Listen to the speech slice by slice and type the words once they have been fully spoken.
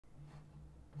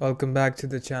Welcome back to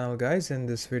the channel, guys. In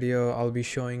this video I'll be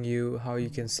showing you how you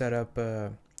can set up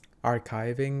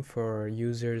archiving for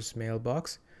users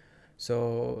mailbox.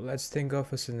 So let's think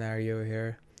of a scenario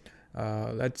here.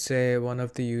 Let's say one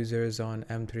of the users on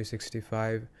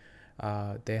M365,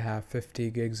 they have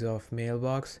 50 gigs of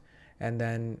mailbox, and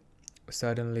then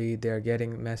suddenly they're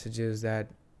getting messages that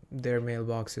their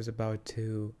mailbox is about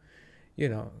to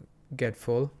get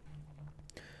full.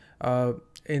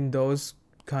 In those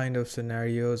kind of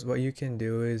scenarios, what you can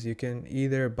do is you can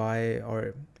either buy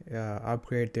or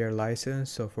upgrade their license.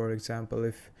 So for example,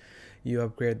 if you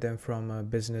upgrade them from a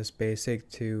business basic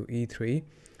to E3,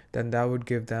 then that would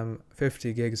give them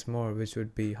 50 gigs more, which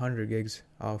would be 100 gigs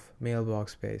of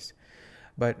mailbox space.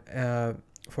 But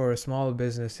for small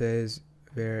businesses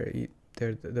where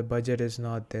the budget is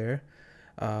not there,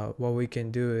 what we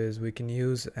can do is we can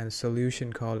use a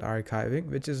solution called archiving,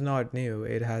 which is not new.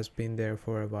 It has been there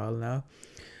for a while now,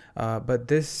 but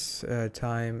this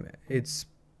time it's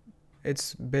a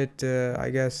bit I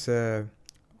guess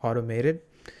automated,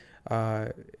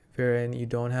 wherein you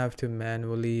don't have to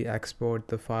manually export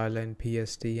the file in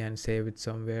PSD and save it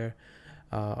somewhere,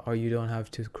 or you don't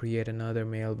have to create another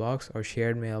mailbox or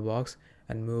shared mailbox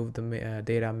and move the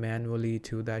data manually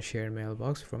to that shared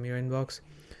mailbox from your inbox.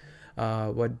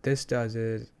 What this does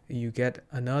is you get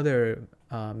another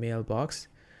mailbox,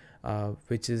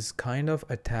 which is kind of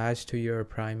attached to your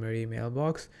primary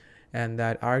mailbox, and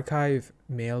that archive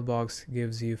mailbox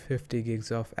gives you 50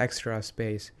 gigs of extra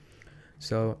space.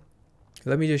 So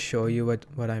let me just show you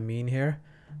what I mean here.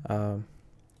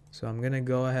 So I'm gonna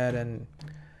go ahead and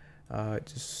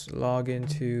just log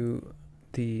into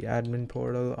the admin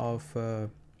portal of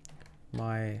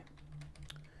my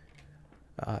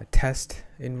test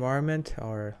environment,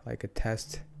 or like a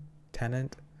test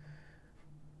tenant.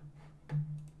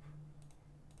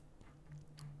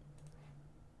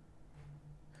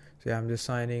 So yeah, I'm just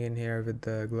signing in here with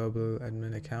the global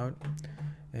admin account,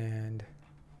 and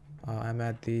I'm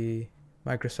at the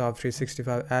Microsoft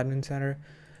 365 admin center.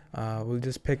 We'll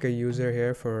just pick a user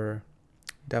here for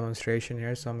demonstration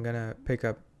here. So I'm gonna pick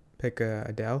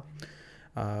Adele.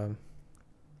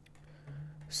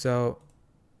 So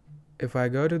if I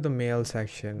go to the mail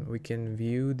section, we can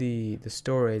view the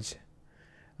storage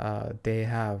they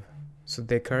have. So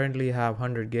they currently have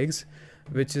 100 gigs,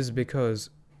 which is because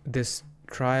this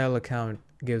trial account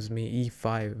gives me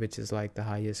E5, which is like the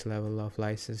highest level of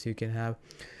license you can have,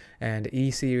 and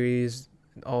E series,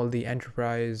 all the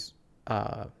enterprise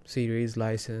series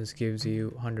license gives you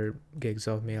 100 gigs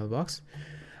of mailbox.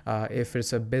 If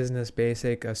it's a business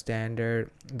basic, a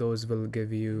standard, those will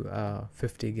give you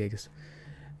 50 gigs.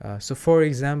 So for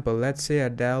example, let's say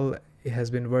Adele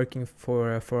has been working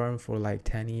for a firm for like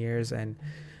 10 years, and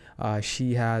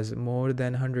she has more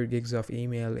than 100 gigs of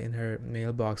email in her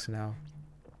mailbox now.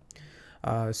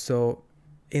 So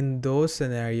in those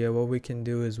scenarios, what we can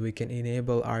do is we can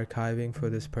enable archiving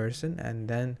for this person, and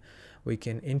then we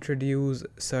can introduce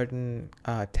certain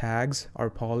tags or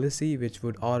policy which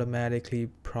would automatically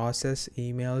process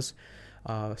emails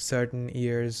certain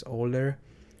years older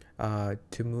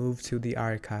to move to the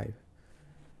archive.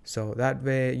 So that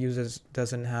way users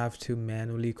doesn't have to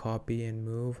manually copy and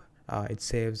move. It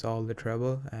saves all the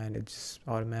trouble, and it just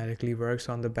automatically works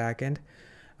on the back end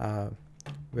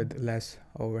with less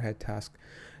overhead task.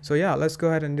 So yeah, let's go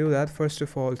ahead and do that. First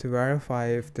of all, to verify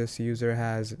if this user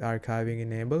has archiving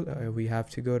enabled, we have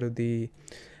to go to the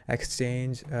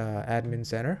Exchange admin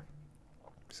center.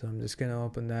 So I'm just gonna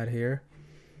open that here,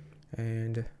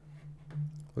 and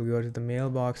we'll go to the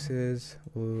mailboxes.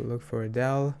 We'll look for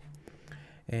Adele,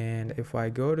 and if I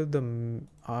go to the,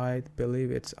 I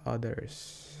believe it's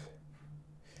others,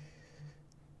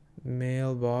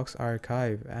 mailbox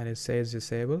archive, and it says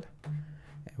disabled,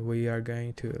 we are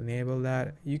going to enable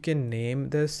that. You can name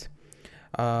this,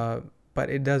 but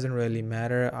it doesn't really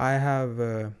matter. I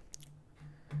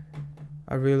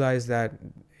realized that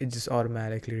it just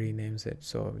automatically renames it,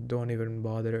 so don't even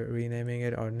bother renaming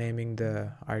it or naming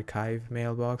the archive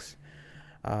mailbox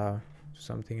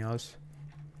something else.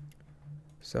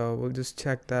 So we'll just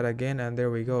check that again, and there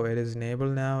we go, it is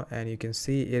enabled now, and you can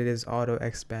see it is auto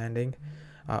expanding,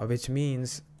 which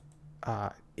means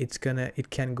it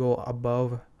can go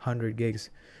above 100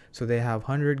 gigs. So they have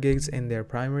 100 gigs in their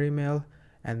primary mail,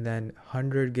 and then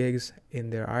 100 gigs in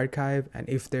their archive, and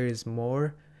if there is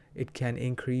more, it can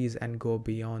increase and go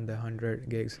beyond the 100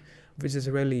 gigs, which is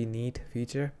a really neat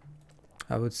feature,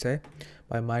 I would say,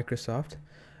 by Microsoft.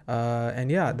 And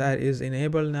yeah, that is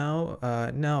enabled now.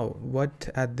 Now what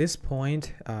at this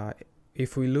point,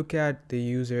 if we look at the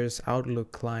user's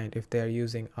Outlook client, if they are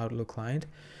using Outlook client,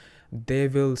 they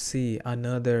will see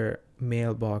another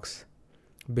mailbox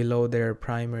below their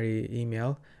primary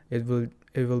email, it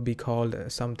will be called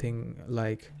something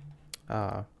like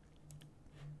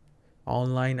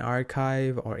online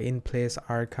archive or in place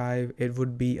archive. It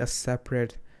would be a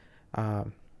separate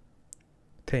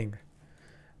thing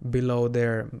below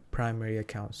their primary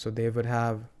account. So they would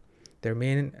have their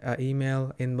main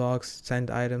email, inbox, sent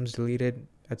items, deleted,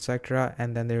 etc.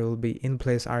 And then there will be in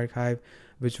place archive,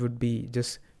 which would be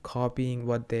just copying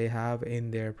what they have in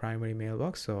their primary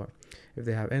mailbox. So if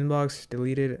they have inbox,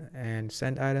 deleted, and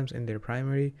sent items in their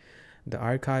primary, the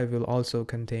archive will also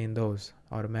contain those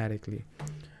automatically.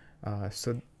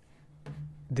 So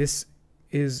this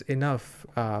is enough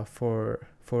for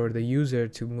the user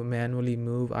to manually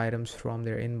move items from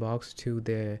their inbox to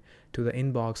the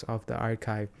inbox of the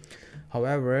archive.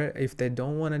 However, if they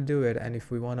don't want to do it, and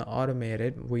if we want to automate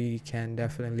it, we can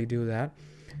definitely do that,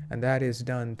 and that is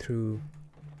done through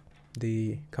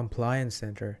the compliance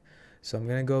center. So I'm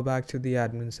going to go back to the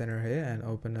admin center here and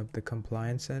open up the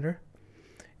compliance center,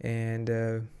 and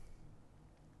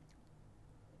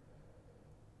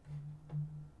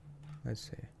let's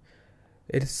see,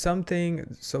 it's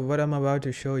something. So what I'm about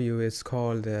to show you is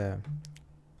called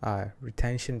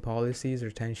retention policies,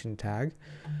 retention tag.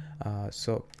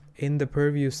 So in the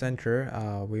Purview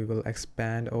center, we will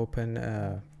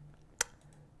open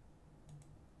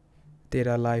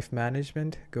data life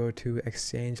management, go to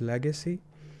Exchange Legacy,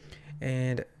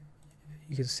 and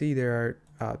you can see there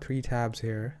are 3 tabs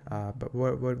here, but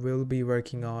what we'll be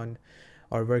working on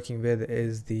or working with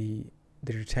is the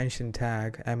retention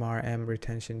tag, MRM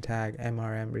retention tag,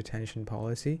 MRM retention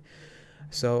policy.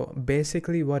 So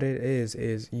basically what it is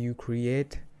you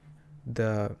create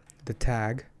the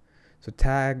tag. So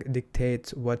tag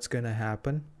dictates what's gonna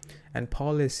happen, and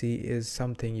policy is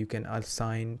something you can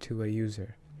assign to a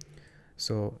user.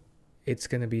 So it's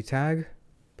gonna be tag,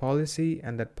 policy,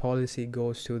 and that policy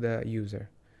goes to the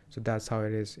user. So that's how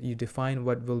it is. You define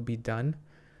what will be done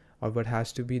or what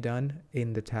has to be done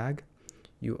in the tag.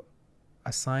 You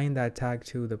assign that tag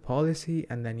to the policy,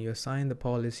 and then you assign the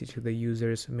policy to the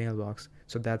user's mailbox.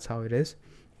 So that's how it is.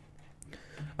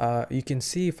 You can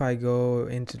see, if I go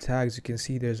into tags, you can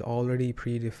see there's already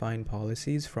predefined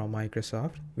policies from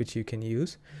Microsoft which you can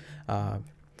use.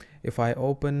 If I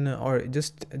open, or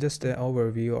just an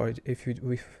overview, or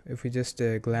if we just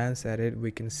glance at it,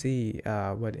 we can see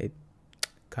what it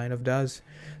kind of does.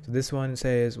 So this one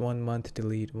says 1 month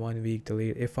delete, 1 week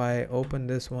delete. If I open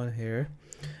this one here,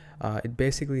 it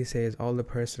basically says all the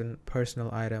personal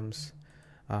items,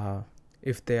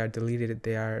 if they are deleted,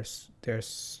 they're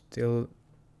still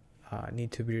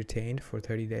need to be retained for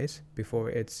 30 days before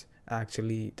it's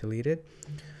actually deleted.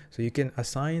 So you can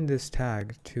assign this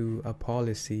tag to a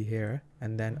policy here,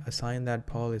 and then assign that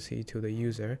policy to the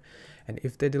user, and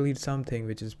if they delete something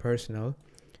which is personal,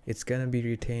 it's gonna be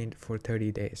retained for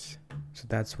 30 days. So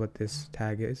that's what this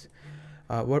tag is.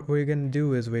 What we're gonna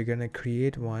do is we're gonna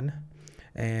create one,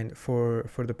 and for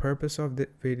the purpose of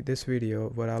this video,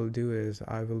 what I'll do is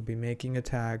I will be making a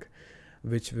tag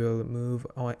which will move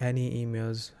on any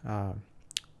emails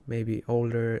maybe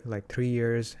older, like 3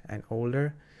 years and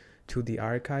older, to the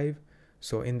archive.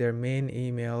 So in their main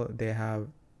email, they have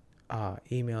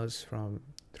emails from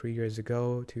 3 years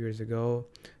ago, 2 years ago,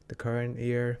 the current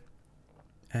year,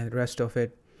 and the rest of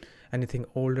it, anything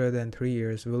older than 3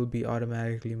 years, will be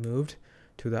automatically moved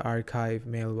to the archive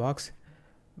mailbox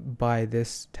by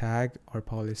this tag or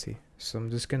policy. So I'm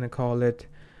just gonna call it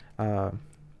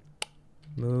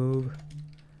move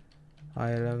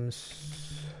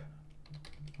items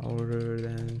older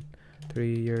than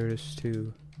 3 years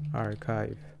to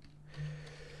archive.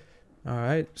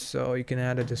 Alright, so you can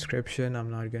add a description.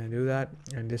 I'm not gonna do that,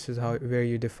 and this is where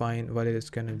you define what it is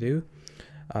gonna do,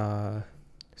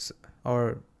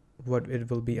 or what it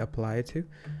will be applied to.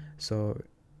 So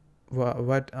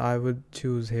what I would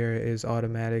choose here is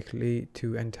automatically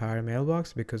to entire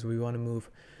mailbox, because we want to move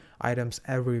items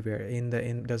everywhere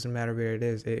doesn't matter where it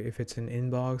is. If it's in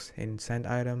inbox, in sent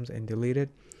items, in deleted,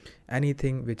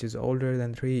 anything which is older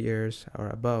than 3 years or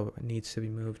above needs to be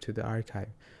moved to the archive.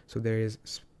 So there is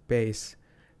space,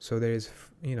 so there is,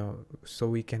 so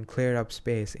we can clear up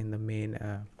space in the main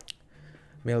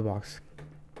mailbox.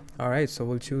 All right, so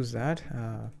we'll choose that,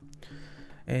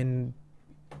 and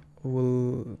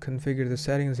we'll configure the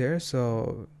settings here.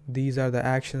 So these are the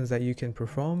actions that you can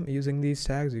perform using these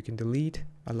tags. You can delete,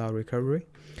 allow recovery,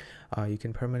 you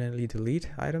can permanently delete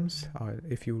items, or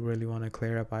if you really want to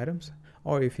clear up items,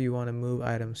 or if you want to move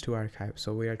items to archive.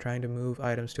 So we are trying to move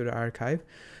items to the archive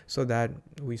so that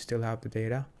we still have the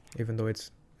data, even though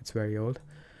it's very old.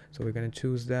 So we're going to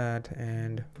choose that,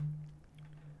 and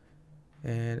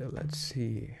let's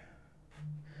see.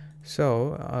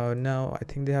 So now I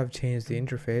think they have changed the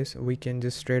interface. We can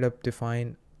just straight up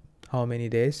define how many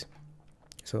days.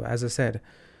 So as I said,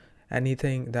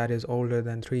 anything that is older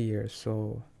than 3 years.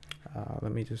 So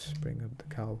let me just bring up the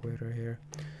calculator here.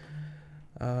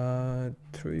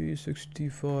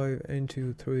 365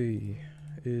 into 3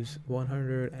 is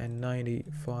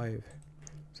 195.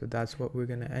 So that's what we're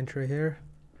gonna enter here.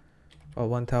 Oh,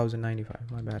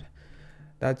 1095, my bad.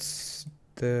 That's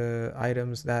the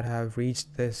items that have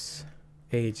reached this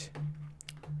age,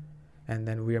 and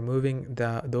then we are moving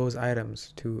those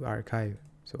items to archive.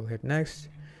 So we'll hit next.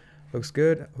 Looks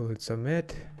good. We'll hit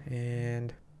submit,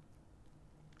 and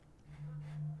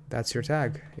that's your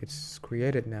tag. It's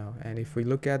created now. And if we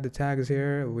look at the tags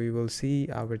here, we will see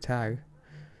our tag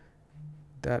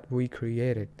that we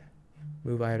created.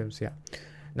 Move items, yeah.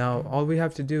 Now all we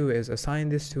have to do is assign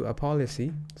this to a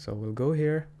policy. So we'll go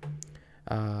here.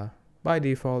 By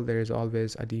default, there is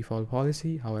always a default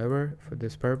policy. However, for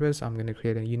this purpose, I'm going to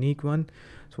create a unique one.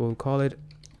 So we'll call it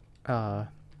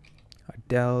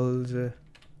Adele's.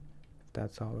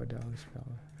 That's how Adele is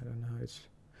spelled. I don't know how it's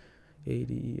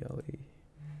ADELE.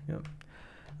 Yep.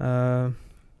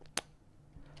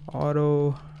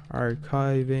 Auto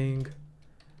archiving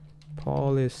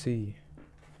policy.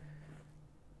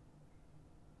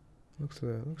 Looks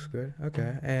good.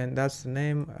 Okay, and that's the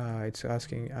name. It's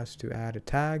asking us to add a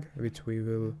tag, which we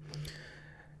will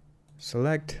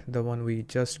select the one we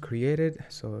just created.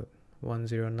 So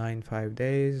 1095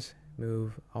 days.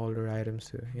 Move older items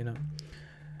to,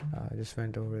 just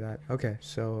went over that. Okay,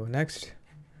 so next.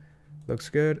 Looks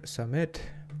good. Submit.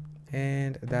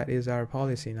 And that is our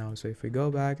policy now. So if we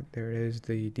go back, there is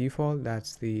the default.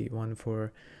 That's the one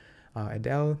for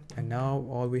Adele. And now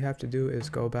all we have to do is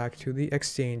go back to the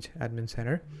Exchange Admin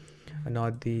Center,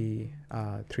 not the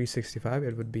 365.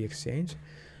 It would be Exchange.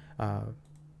 I'm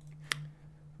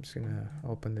just gonna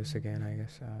open this again, I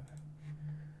guess.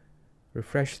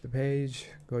 Refresh the page,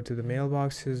 go to the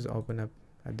mailboxes, open up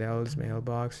Adele's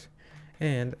mailbox,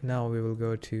 and now we will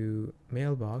go to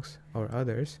mailbox or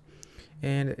others.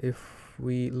 And if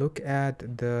we look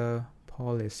at the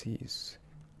policies,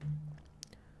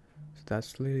 so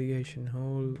that's litigation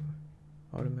hold,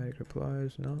 automatic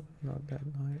replies, no, not that.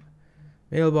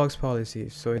 Mailbox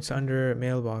policies, so it's under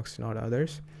mailbox, not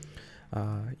others.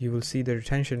 You will see the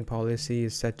retention policy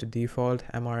is set to default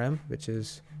MRM, which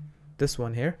is this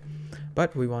one here,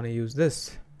 but we want to use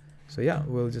this. So yeah,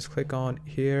 we'll just click on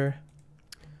here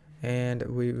and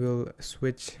we will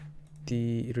switch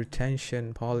the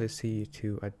retention policy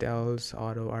to Adele's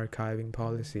auto archiving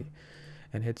policy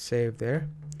and hit save there.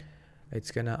 It's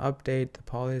gonna update the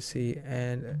policy,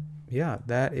 and yeah,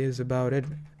 that is about it.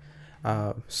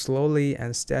 Slowly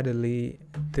and steadily,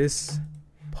 this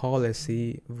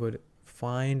policy would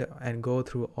find and go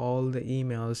through all the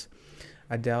emails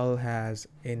Adele has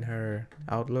in her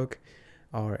Outlook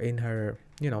or in her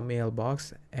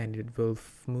mailbox, and it will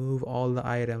move all the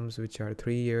items which are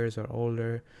 3 years or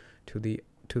older to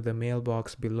the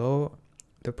mailbox below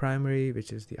the primary,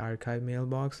 which is the archive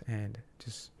mailbox, and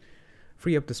just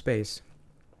free up the space.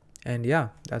 And yeah,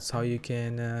 that's how you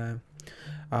can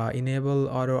enable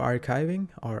auto archiving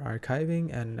or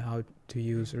archiving, and how to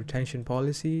use retention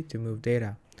policy to move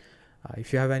data.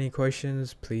 If you have any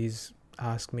questions, please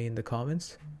ask me in the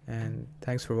comments, and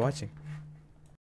thanks for watching.